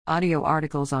Audio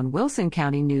articles on Wilson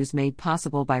County News made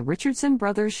possible by Richardson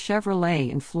Brothers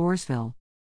Chevrolet in Floresville.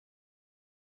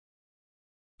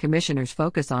 Commissioners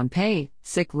focus on pay,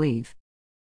 sick leave.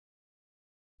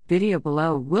 Video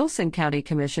below. Wilson County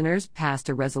Commissioners passed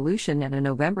a resolution at a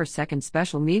November 2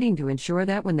 special meeting to ensure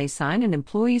that when they sign an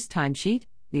employee's timesheet,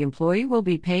 the employee will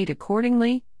be paid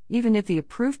accordingly, even if the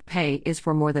approved pay is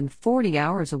for more than 40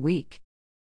 hours a week.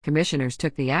 Commissioners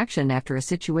took the action after a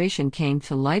situation came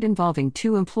to light involving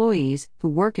two employees who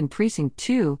work in Precinct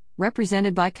 2,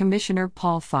 represented by Commissioner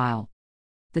Paul Feil.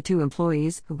 The two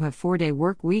employees, who have 4-day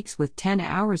work weeks with 10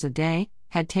 hours a day,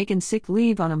 had taken sick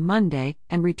leave on a Monday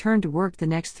and returned to work the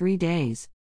next 3 days.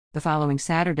 The following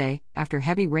Saturday, after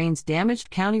heavy rains damaged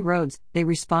county roads, they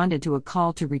responded to a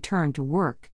call to return to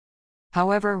work.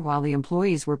 However, while the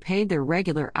employees were paid their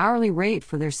regular hourly rate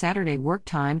for their Saturday work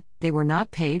time, they were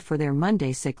not paid for their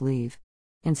Monday sick leave.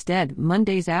 Instead,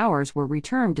 Monday's hours were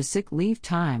returned to sick leave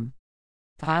time.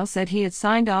 Feil said he had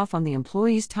signed off on the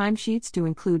employees' timesheets to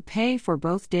include pay for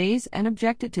both days and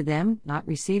objected to them not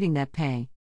receiving that pay.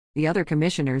 The other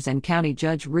commissioners and County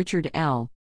Judge Richard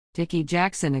L. Dickey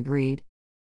Jackson agreed.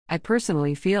 "I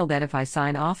personally feel that if I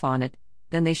sign off on it,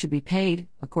 then they should be paid,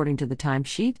 according to the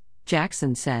timesheet,"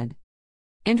 Jackson said.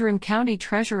 Interim County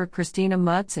Treasurer Christina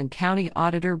Mutz and County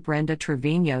Auditor Brenda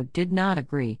Trevino did not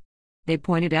agree. They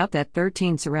pointed out that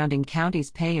 13 surrounding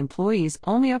counties pay employees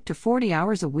only up to 40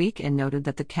 hours a week and noted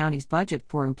that the county's budget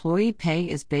for employee pay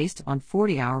is based on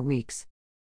 40-hour weeks.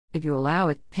 If you allow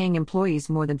it, paying employees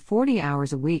more than 40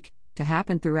 hours a week, to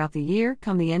happen throughout the year,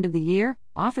 come the end of the year,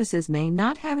 offices may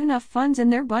not have enough funds in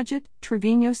their budget,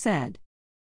 Trevino said.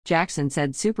 Jackson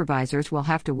said supervisors will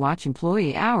have to watch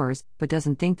employee hours, but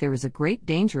doesn't think there is a great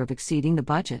danger of exceeding the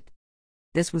budget.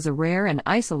 This was a rare and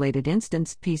isolated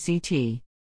instance, PCT.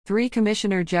 3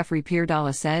 Commissioner Jeffrey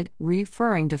Peerdalla said,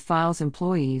 referring to Feil's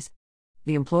employees.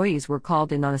 The employees were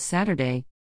called in on a Saturday.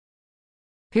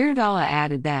 Peerdalla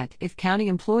added that if county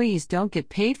employees don't get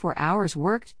paid for hours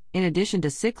worked, in addition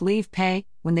to sick leave pay,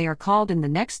 when they are called in the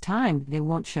next time, they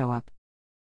won't show up.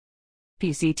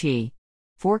 PCT.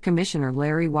 4 Commissioner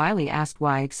Larry Wiley asked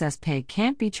why excess pay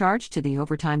can't be charged to the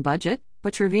overtime budget,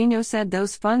 but Trevino said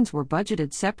those funds were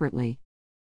budgeted separately.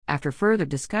 After further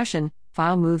discussion,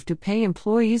 Feil moved to pay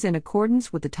employees in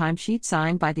accordance with the timesheet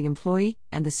signed by the employee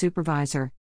and the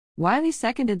supervisor. Wiley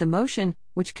seconded the motion,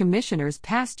 which commissioners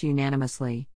passed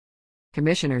unanimously.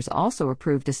 Commissioners also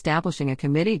approved establishing a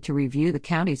committee to review the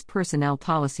county's personnel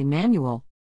policy manual.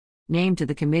 Named to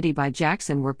the committee by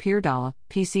Jackson were Peerdalla,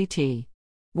 PCT.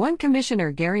 1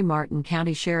 Commissioner Gary Martin,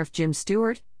 County Sheriff Jim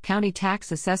Stewart, County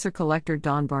Tax Assessor Collector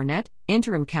Don Barnett,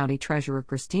 Interim County Treasurer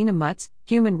Christina Mutz,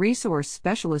 Human Resource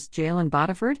Specialist Jalen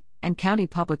Botiford, and County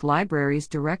Public Libraries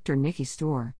Director Nikki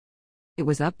Storr. It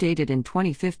was updated in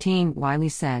 2015, Wiley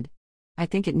said. "I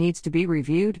think it needs to be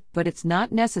reviewed, but it's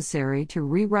not necessary to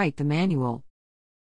rewrite the manual."